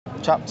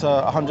chapter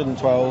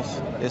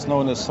 112 is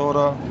known as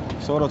Surah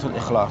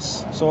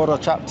Al-Ikhlas. Surah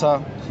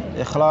chapter,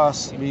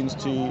 Ikhlas means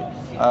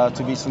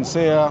to be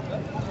sincere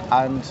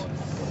and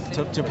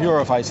to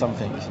purify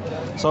something.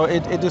 So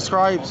it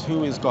describes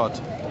who is God.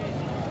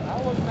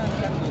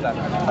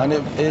 And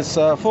it is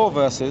 4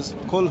 verses.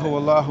 Qul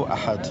huwallahu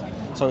ahad.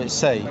 So it's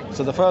say.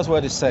 So the first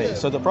word is say.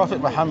 So the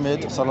Prophet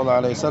Muhammad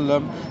sallallahu alaihi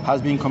wasallam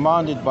has been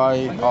commanded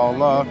by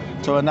Allah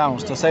to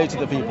announce, to say to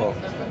the people,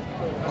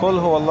 Qul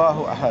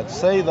huwallahu ahad.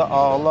 Say that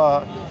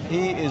Allah,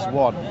 He is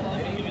one.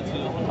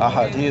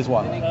 Ahad, He is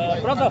one.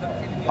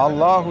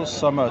 Allahu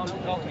samad.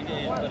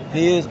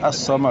 He is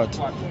as-samad.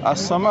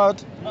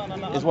 As-samad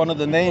is one of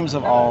the names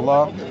of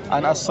Allah,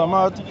 and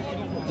as-samad,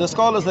 the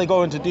scholars, they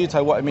go into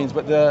detail what it means,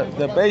 but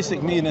the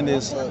basic meaning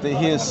is that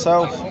He is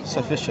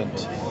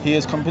self-sufficient. He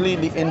is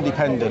completely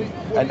independent,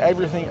 and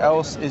everything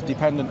else is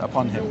dependent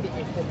upon Him.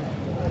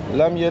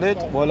 Lam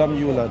yalid wa lam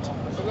yulad.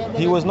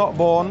 He was not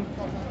born,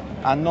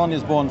 and none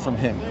is born from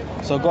Him.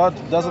 So God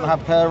doesn't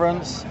have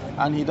parents,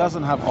 and He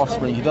doesn't have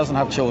offspring. He doesn't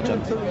have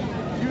children.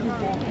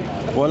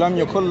 وَلَمْ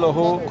يَكُنْ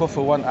لَهُ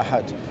كُفُوًا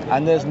أَحَدٌ.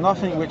 And there's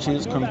nothing which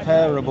is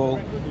comparable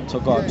to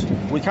God.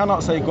 We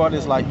cannot say God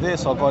is like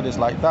this or God is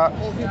like that.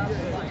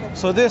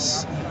 So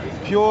this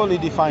purely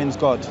defines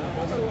God.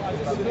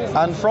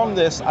 And from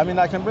this, I mean,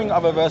 I can bring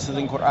other verses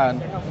in Quran,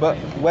 but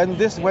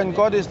when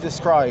God is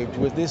described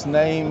with these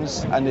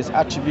names and His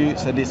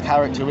attributes and His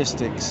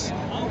characteristics,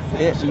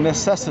 it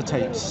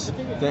necessitates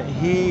that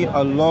He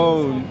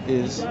alone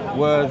is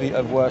worthy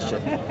of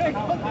worship.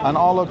 And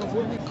Allah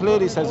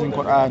clearly says in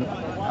Quran,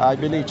 I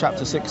believe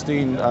chapter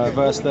 16,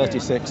 verse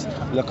 36,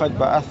 لَقَدْ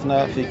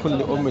بَعَثْنَا فِي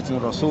كُلِّ أُمَّةٍ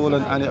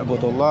رَسُولًا أَنِ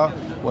اعْبُدُوا اللَّهَ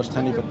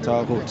وَاجْتَنِبُوا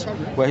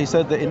الطَّاغُوتَ, where He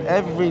said that in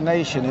every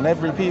nation, in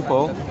every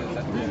people,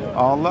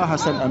 Allah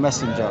has sent a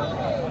messenger,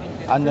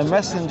 and the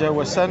messenger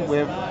was sent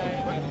with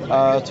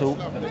to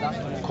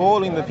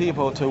calling the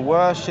people to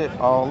worship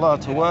Allah,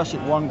 to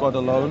worship one God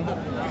alone,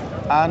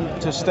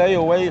 and to stay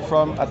away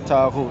from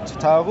at-taghut.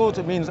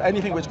 Taghut means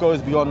anything which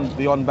goes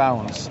beyond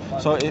bounds.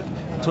 So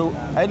to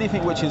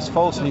anything which is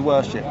falsely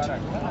worshipped,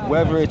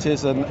 whether it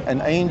is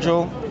an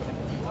angel,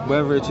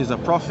 whether it is a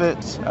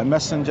prophet, a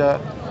messenger,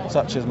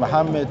 such as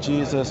Muhammad,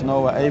 Jesus,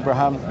 Noah,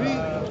 Abraham,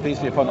 peace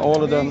be upon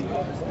all of them,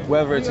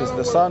 whether it is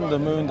the sun, the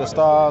moon, the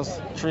stars,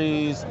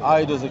 trees,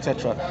 idols,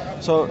 etc.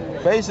 So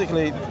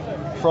basically,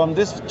 from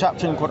this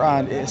chapter in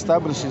Quran, it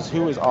establishes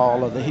who is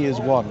Allah, that He is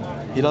one.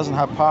 He doesn't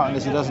have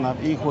partners, He doesn't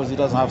have equals, He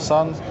doesn't have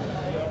sons.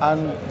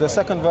 And the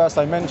second verse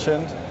I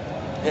mentioned,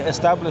 it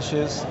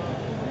establishes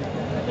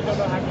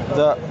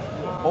that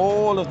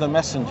all of the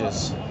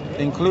messengers,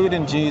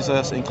 including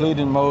Jesus,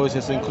 including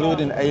Moses,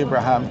 including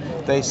Abraham,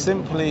 they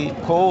simply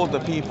called the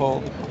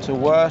people to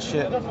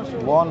worship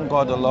one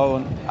God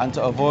alone and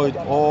to avoid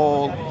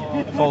all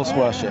false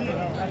worship.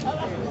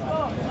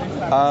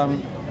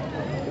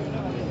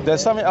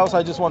 There's something else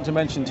I just want to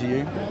mention to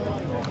you.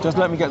 Just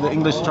let me get the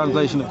English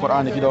translation of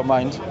Quran if you don't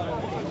mind.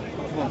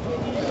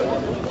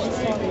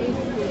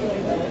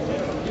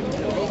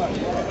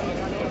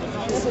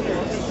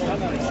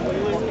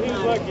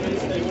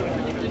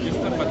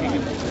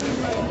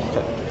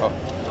 Okay. Oh.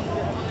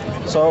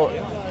 So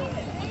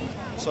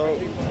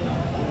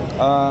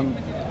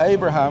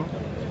Abraham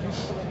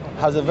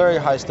has a very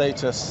high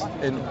status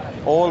in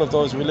all of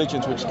those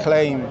religions which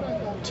claim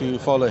to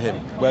follow him,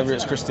 whether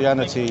it's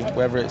Christianity,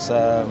 whether it's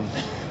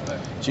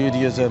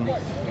Judaism,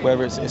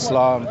 whether it's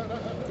Islam.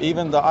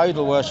 Even the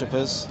idol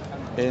worshippers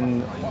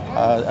in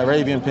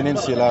Arabian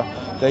Peninsula,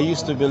 they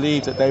used to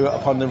believe that they were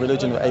upon the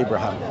religion of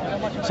Abraham.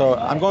 So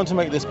I'm going to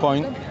make this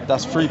point.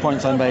 That's 3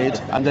 points I made,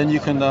 and then you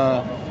can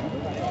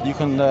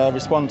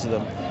respond to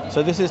them.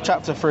 So this is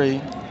chapter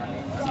 3.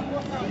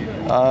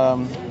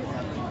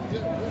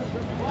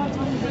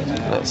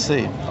 Let's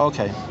see.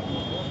 Okay.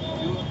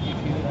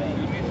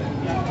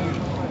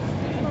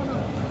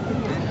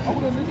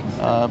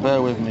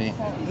 Bear with me.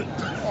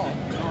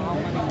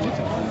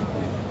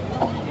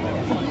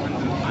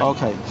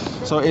 Okay,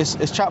 so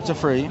it's chapter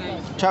 3.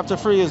 Chapter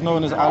 3 is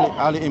known as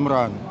Ali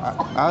Imran.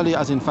 Ali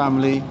as in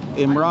family.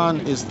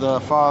 Imran is the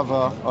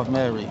father of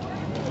Mary,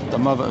 the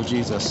mother of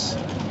Jesus.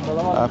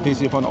 Peace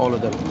be upon all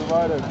of them.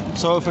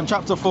 So from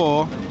chapter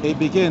 4, it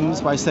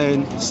begins by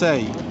saying,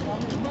 say,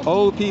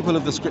 O people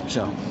of the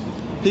scripture.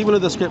 People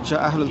of the scripture,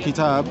 Ahlul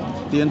Kitab,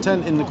 the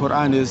intent in the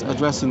Quran is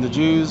addressing the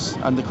Jews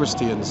and the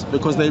Christians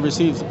because they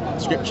received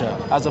scripture,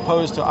 as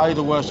opposed to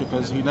idol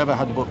worshippers who never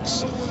had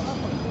books.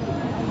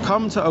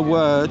 Come to a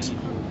word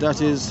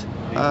that is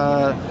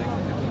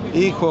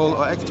equal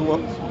or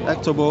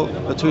equitable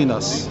between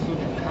us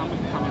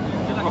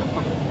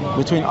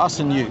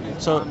and you.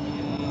 So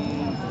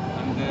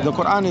the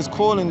Quran is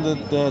calling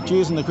the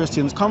Jews and the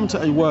Christians, come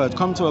to a word,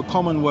 come to a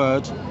common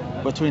word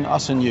between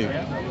us and you,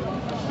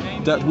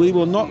 that we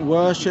will not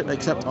worship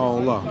except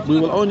Allah. We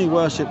will only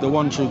worship the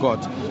one true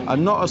God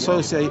and not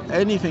associate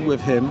anything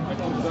with Him,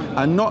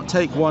 and not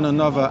take one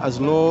another as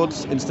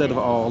lords instead of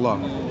Allah.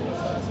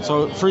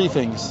 So 3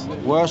 things: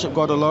 worship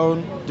God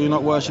alone, do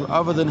not worship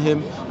other than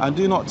him, and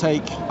do not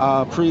take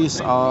our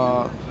priests,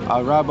 our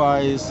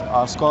rabbis,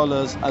 our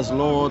scholars as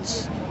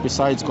lords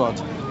besides God,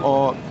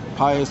 or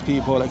pious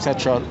people,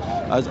 etc.,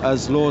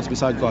 as lords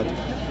beside God.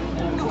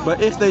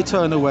 But if they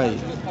turn away,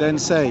 then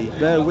say,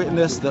 bear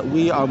witness that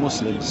we are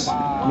Muslims,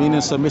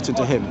 meaning submitted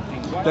to him.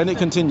 Then it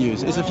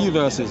continues. It's a few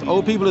verses.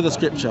 O people of the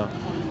scripture,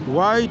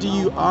 why do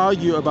you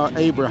argue about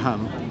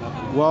Abraham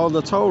while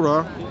the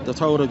Torah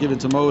given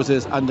to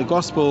Moses and the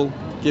gospel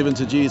given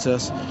to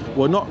Jesus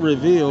were not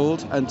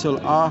revealed until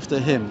after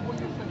him?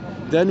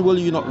 Then will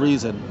you not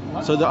reason?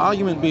 So the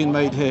argument being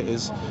made here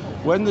is,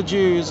 when the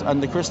Jews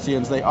and the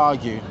Christians, they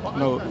argue,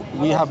 no,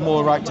 we have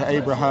more right to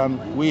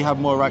Abraham, we have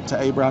more right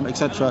to Abraham,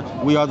 etc.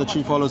 We are the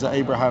true followers of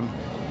Abraham.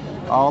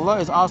 Allah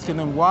is asking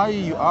them, why are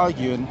you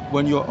arguing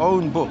when your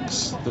own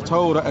books, the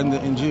Torah and the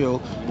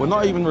Injil, were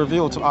not even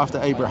revealed till after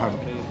Abraham?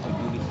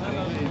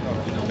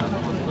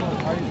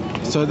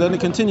 So then it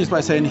continues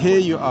by saying, here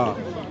you are,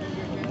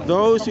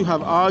 those who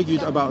have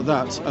argued about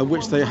that of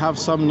which they have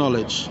some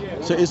knowledge.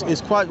 So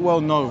it's quite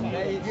well known.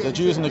 The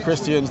Jews and the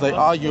Christians, they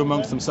argue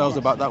amongst themselves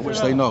about that which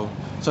they know.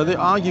 So they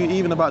argue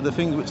even about the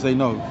things which they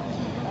know.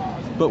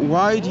 But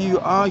why do you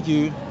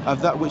argue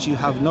of that which you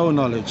have no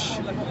knowledge?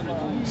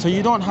 So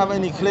you don't have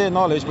any clear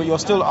knowledge, but you're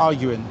still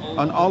arguing.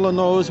 And Allah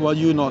knows while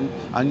you know,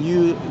 and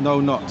you know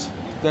not.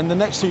 Then the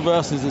next 2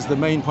 verses is the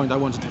main point I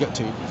wanted to get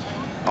to.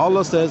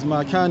 Allah says,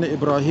 Ma kana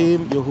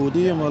Ibrahim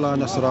Yahudiyan wala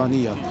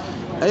Nasraniya.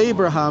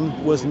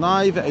 Abraham was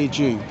neither a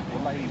Jew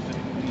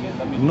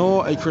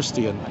nor a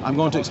Christian. I'm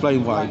going to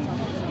explain why.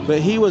 But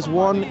he was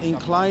one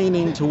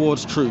inclining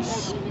towards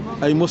truth,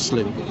 a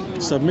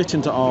Muslim,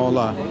 submitting to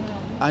Allah.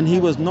 And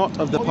he was not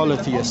of the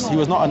polytheists. He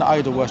was not an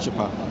idol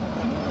worshipper.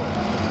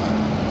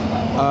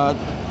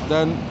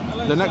 Then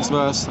the next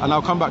verse, and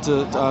I'll come back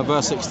to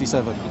verse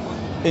 67.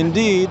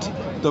 Indeed,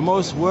 the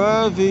most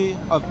worthy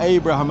of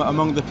Abraham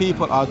among the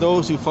people are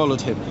those who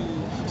followed him.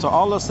 So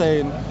Allah is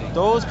saying,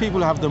 those people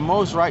who have the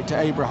most right to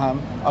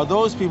Abraham are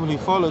those people who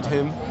followed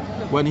him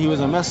when he was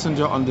a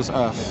messenger on this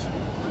earth.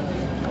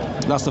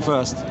 That's the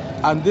first.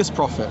 And this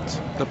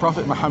prophet, the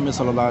Prophet Muhammad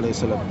sallallahu alaihi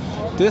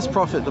wasallam, this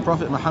prophet, the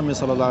Prophet Muhammad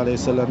sallallahu alaihi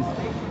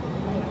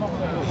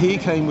wasallam, he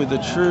came with the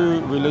true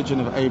religion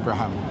of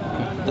Abraham,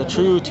 the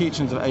true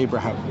teachings of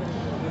Abraham,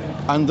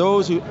 and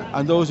those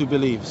who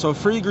believe. So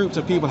 3 groups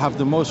of people have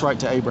the most right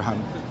to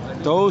Abraham: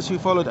 those who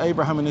followed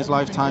Abraham in his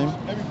lifetime,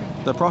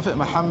 the Prophet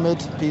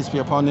Muhammad, peace be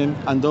upon him,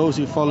 and those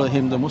who follow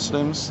him, the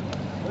Muslims,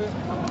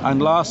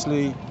 and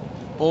lastly,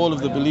 all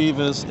of the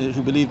believers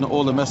who believe in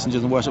all the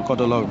messengers and worship God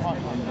alone.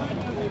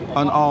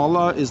 And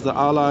Allah is the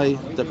ally,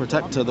 the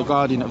protector, the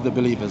guardian of the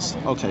believers.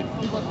 Okay.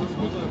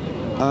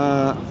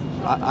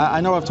 I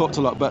know I've talked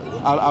a lot, but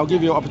I'll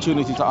give you an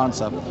opportunity to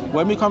answer.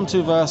 When we come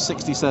to verse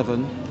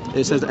 67,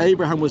 it says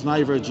Abraham was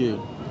neither a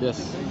Jew.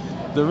 Yes.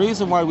 The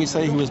reason why we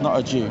say he was not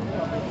a Jew,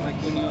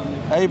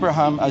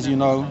 Abraham, as you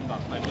know,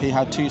 he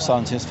had 2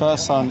 sons. His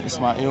first son,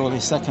 Ismail,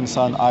 his second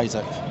son,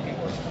 Isaac.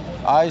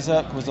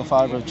 Isaac was the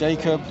father of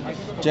Jacob.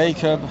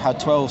 Jacob had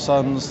 12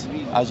 sons,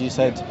 as you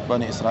said,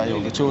 Bani Israel,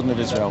 the children of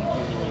Israel.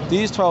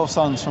 These 12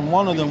 sons, from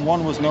one of them,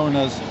 one was known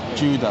as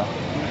Judah,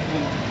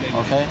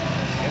 okay,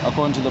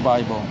 according to the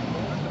Bible.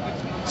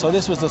 So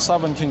this was the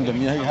southern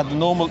kingdom. You had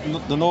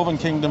the northern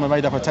kingdom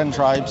made up of 10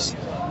 tribes,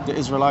 the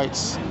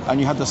Israelites, and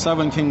you had the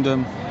southern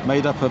kingdom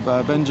made up of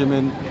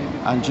Benjamin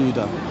and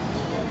Judah.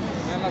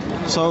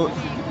 So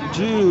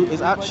Jew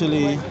is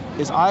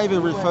either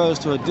refers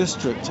to a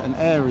district, an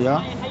area,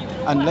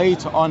 and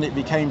later on it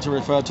became to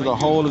refer to the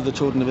whole of the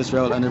children of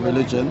Israel and a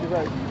religion,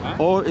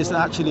 or it's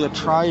actually a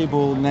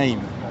tribal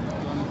name.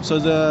 So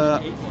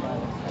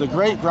the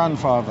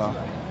great-grandfather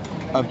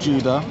of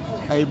Judah,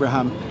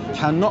 Abraham,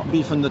 cannot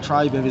be from the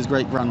tribe of his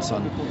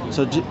great-grandson.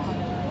 So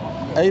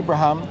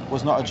Abraham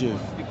was not a Jew.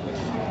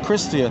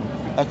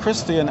 A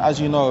Christian,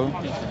 as you know,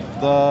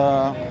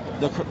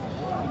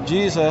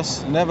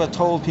 Jesus never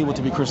told people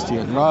to be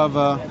Christian.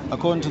 Rather,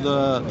 according to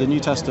the New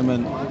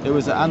Testament, it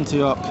was at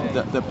Antioch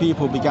that the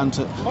people began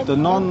to, the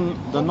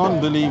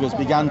non-believers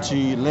began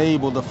to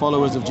label the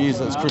followers of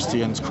Jesus as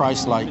Christians,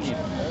 Christ-like.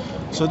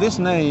 So this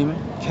name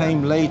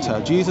came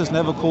later. Jesus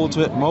never called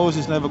to it,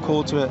 Moses never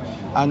called to it,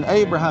 and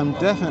Abraham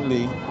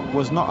definitely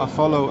was not a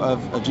follower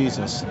of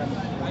Jesus.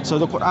 So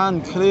the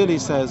Quran clearly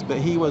says that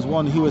he was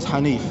one who was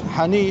Hanif.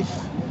 Hanif,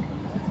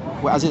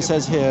 as it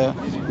says here,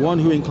 one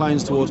who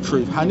inclines towards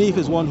truth. Hanif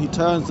is one who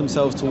turns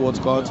themselves towards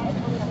God,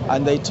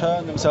 and they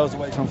turn themselves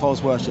away from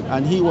false worship.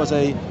 And he was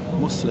a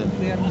Muslim.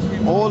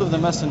 All of the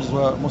messengers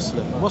were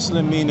Muslim.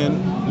 Muslim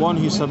meaning one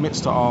who submits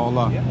to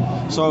Allah.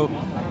 So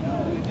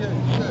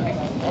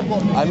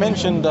I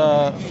mentioned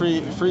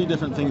three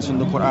different things from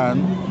the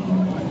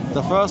Quran.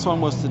 The first one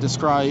was to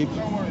describe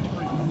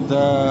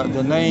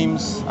the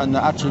names and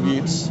the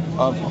attributes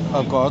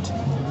of God,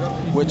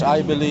 which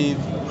I believe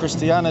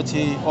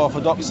Christianity,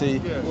 Orthodoxy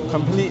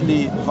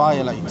completely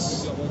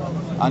violates,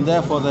 and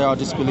therefore they are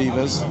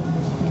disbelievers.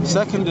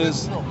 Second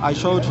is, I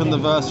showed from the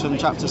verse from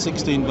chapter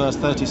 16, verse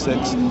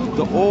 36,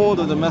 that all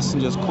of the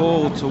messengers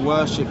called to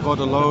worship God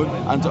alone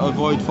and to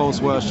avoid false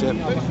worship.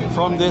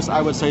 From this,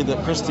 I would say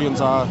that Christians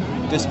are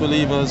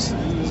disbelievers,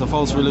 it's a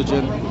false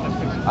religion.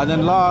 And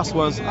then last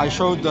was, I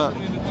showed that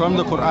from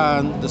the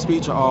Quran, the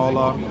speech of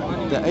Allah,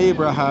 that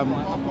Abraham,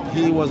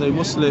 he was a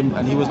Muslim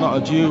and he was not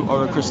a Jew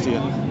or a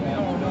Christian.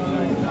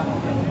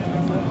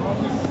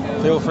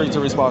 Feel free to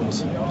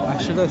respond. I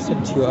should have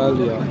said to you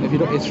earlier, if you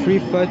don't, it's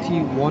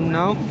 3:31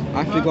 now.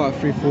 I actually got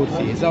at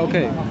 3:40. Is that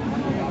okay?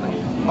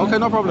 Okay,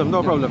 no problem,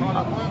 no problem.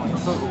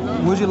 So,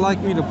 would you like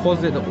me to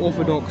posit the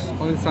orthodox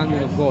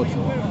understanding of God?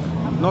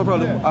 No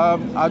problem.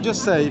 I'll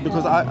just say,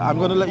 because I'm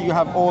going to let you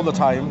have all the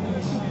time.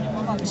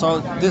 So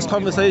this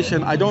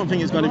conversation, I don't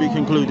think it's going to be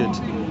concluded.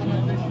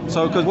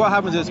 So, because what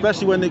happens is,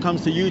 especially when it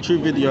comes to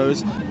YouTube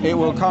videos, it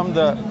will come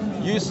that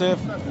Yusuf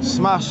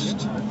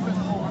smashed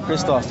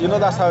Christos. You know,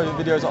 that's how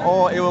videos are.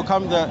 Or it will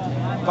come that,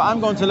 but I'm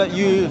going to let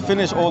you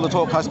finish all the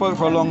talk. I spoke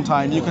for a long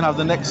time. You can have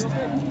the next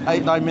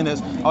 8-9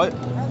 minutes. But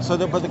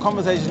the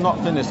conversation is not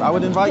finished. I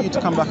would invite you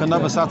to come back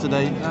another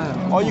Saturday,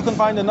 or you can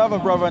find another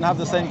brother and have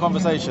the same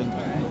conversation.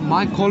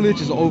 My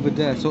college is over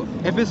there, so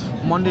if it's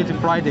Monday to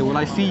Friday, will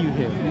I see you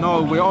here?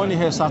 No, we're only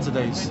here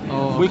Saturdays.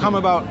 Oh, okay. We come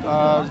about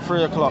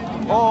 3 o'clock.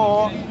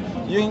 Or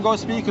you can go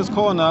Speaker's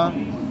Corner,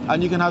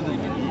 and you can have the...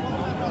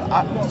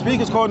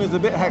 Speaker's Corner is a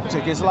bit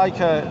hectic. It's like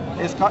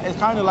it's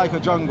kind of like a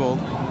jungle.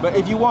 But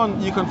if you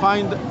want, you can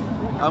find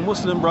a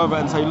Muslim brother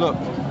and say, look,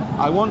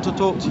 I want to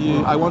talk to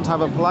you. I want to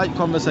have a polite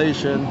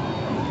conversation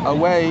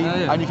away,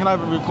 and you can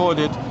have it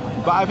recorded.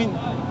 But I think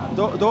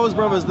those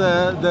brothers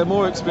there, they're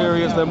more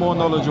experienced, they're more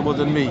knowledgeable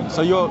than me.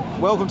 So you're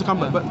welcome to come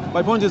back. But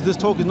my point is, this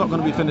talk is not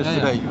going to be finished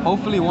today.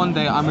 Hopefully one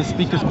day I'm a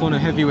Speaker's Corner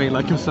heavyweight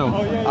like yourself.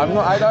 I'm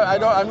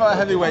not a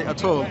heavyweight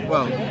at all.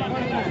 Well,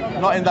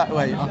 not in that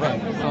way. Okay.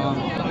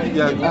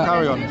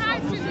 Carry on.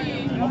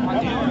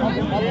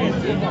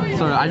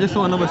 Sorry, I just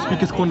saw another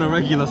Speaker's Corner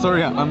regular.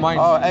 Sorry, I might.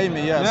 Oh,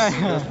 Amy, yes,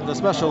 the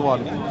special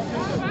one.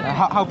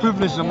 How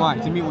privileged am I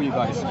to meet with you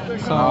guys?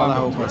 So, Allah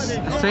help us.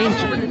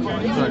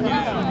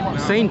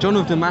 Saint John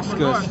of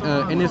Damascus,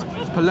 in his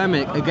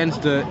polemic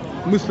against the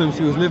Muslims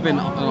he was living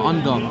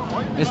under,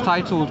 is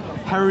titled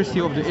Heresy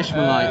of the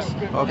Ishmaelites.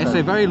 Okay. It's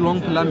a very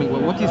long polemic,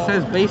 but what he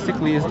says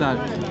basically is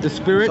that the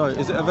spirit... Sorry,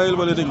 is it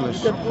available in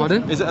English?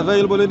 Pardon? Is it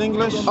available in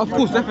English? Of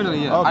course,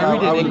 definitely, yeah. Okay, I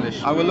read it in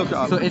English. I will look it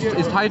up. So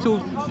it's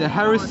titled The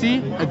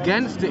Heresy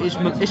Against the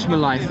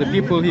Ishmaelites, the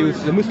people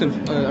the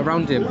Muslims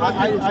around him.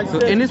 So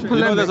in his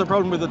polemic... You know, there's a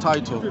problem with the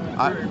title.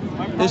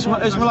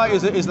 Ishmaelite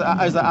is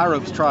the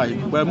Arabs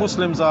tribe, where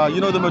Muslims are, you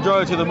know, the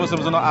majority of the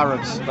Muslims are not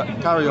Arabs. But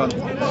carry on.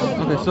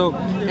 Okay, so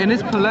in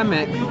his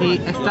polemic, he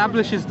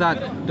establishes that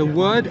the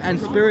word and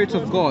spirit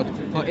of God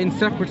are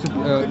inseparable.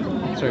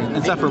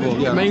 Inseparable.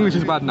 Yeah. My English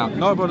is bad now.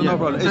 No problem. No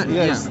problem.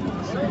 Yes.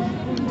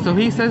 So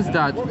he says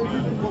that.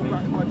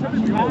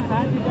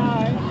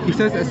 He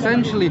says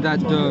essentially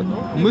that the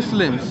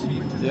Muslims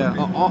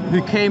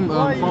who came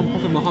from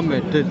Prophet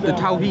Muhammad, the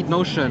Tawheed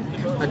notion,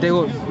 they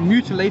were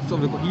mutilators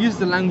of the God. He uses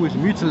the language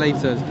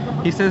mutilators.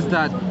 He says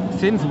that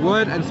since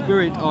word and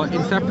spirit are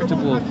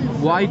inseparable,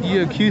 why do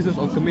you accuse us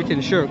of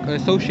committing shirk,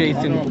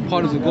 associating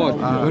partners of God,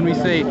 when we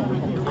say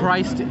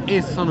Christ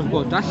is Son of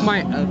God? That's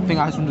my thing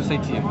I just want to say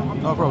to you.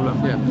 No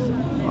problem.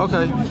 Yeah.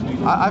 Okay.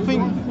 I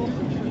think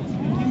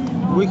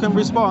we can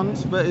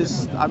respond, but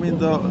it's, I mean,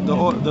 the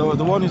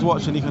one who's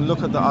watching, he can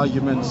look at the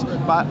arguments.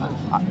 But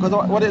because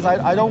what it is,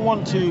 I don't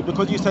want to,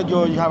 because you said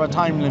you have a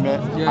time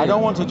limit. I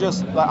don't want to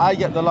just like I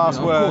get the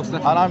last word,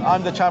 and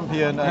I'm the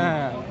champion.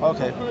 And,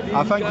 okay.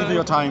 I thank you for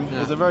your time. It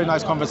was a very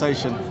nice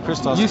conversation,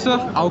 Christos. Yusuf,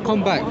 I'll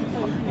come back.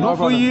 Not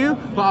for you,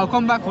 but I'll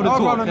come back for the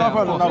talk. No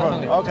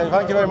problem. Okay,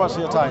 thank you very much for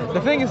your time.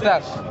 The thing is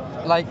that,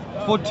 like,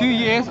 for 2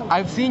 years,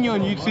 I've seen you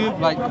on YouTube,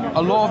 like,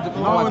 a lot of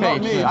my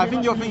page. Not me. I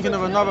think you're thinking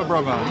of another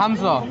brother.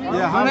 Hamza.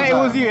 Yeah, Hamza.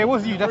 No, it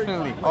was you,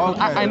 definitely.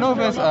 Okay. I know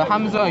there's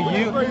Hamza,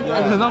 you, and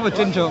there's another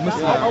ginger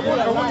Muslim.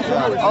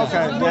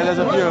 Okay, there's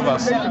a few of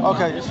us.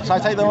 Okay, should I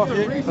take them off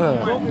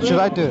you? Should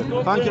I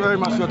do? Thank you very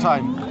much for your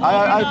time.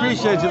 I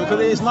appreciate it,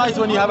 because it's nice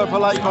when you have a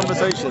polite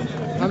conversation.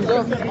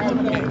 Hamza,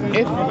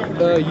 if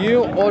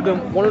you or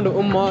one of the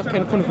Ummah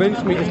can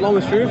convince me Islam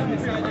is true,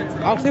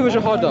 I'll say with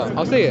Shahada.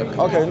 I'll say it.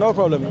 Okay, no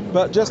problem.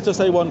 But just to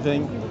say one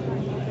thing,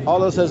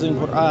 Allah says in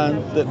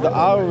Quran that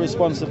our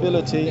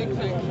responsibility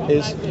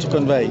is to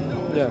convey.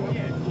 Yeah.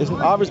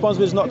 Our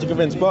responsibility is not to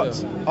convince.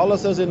 But Allah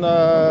says in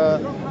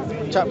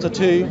chapter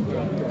 2,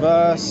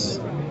 verse,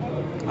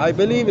 I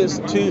believe it's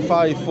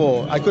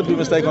 254. I could be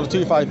mistaken on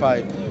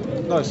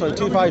 255. No, sorry,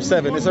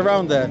 257. It's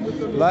around there.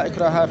 La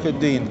ikraha fid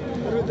din.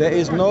 There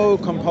is no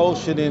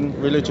compulsion in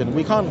religion.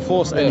 We can't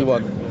force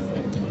anyone.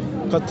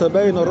 قد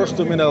تبين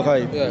الرشد من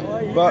الغي.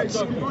 But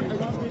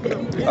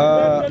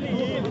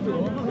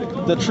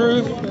the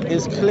truth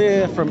is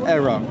clear from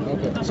error.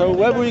 Okay. So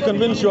whether we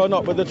convince you or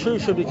not, but the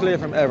truth should be clear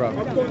from error.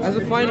 As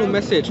a final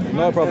message,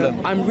 no problem.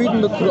 I'm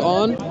reading the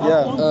Quran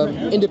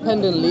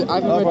independently.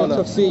 I've read the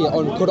tafsir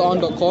on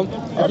Quran.com.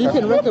 If you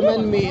can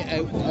recommend me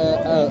a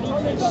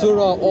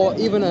surah or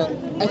even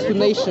an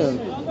explanation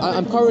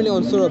I'm currently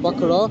on Surah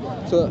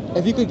Baqarah, so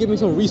if you could give me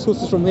some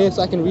resources from here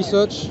so I can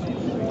research.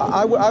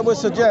 I would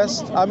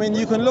suggest, I mean,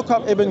 you can look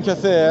up Ibn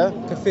Kathir,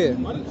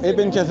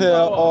 Ibn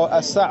Kathir or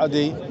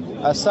As-Sa'di.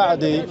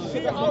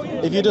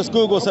 If you just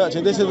Google search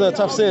it, this is a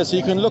tafsir, so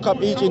you can look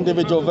up each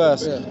individual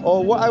verse. Yeah.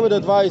 Or what I would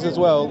advise as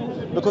well,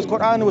 because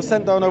Quran was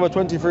sent down over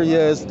 23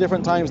 years,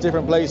 different times,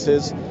 different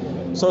places,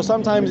 so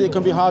sometimes it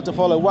can be hard to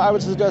follow. What I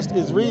would suggest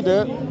is read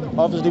it,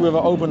 obviously with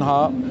an open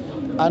heart,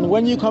 and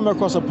when you come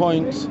across a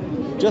point,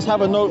 just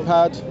have a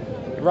notepad,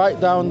 write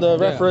down the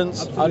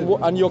reference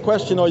and your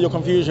question or your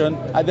confusion,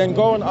 and then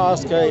go and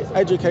ask a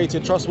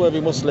educated,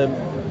 trustworthy Muslim,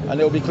 and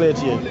it will be clear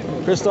to you.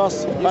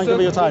 Christos, thank you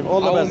for your time.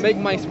 All the best. I will make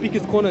my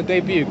Speaker's Corner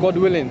debut, God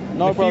willing,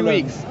 in a few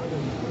weeks.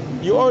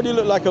 You already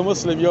look like a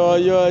Muslim.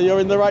 You're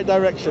in the right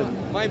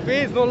direction. My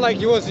beard's not like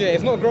yours yet.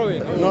 It's not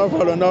growing. No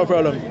problem.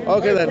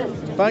 Okay then.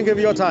 Thank you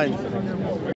for your time.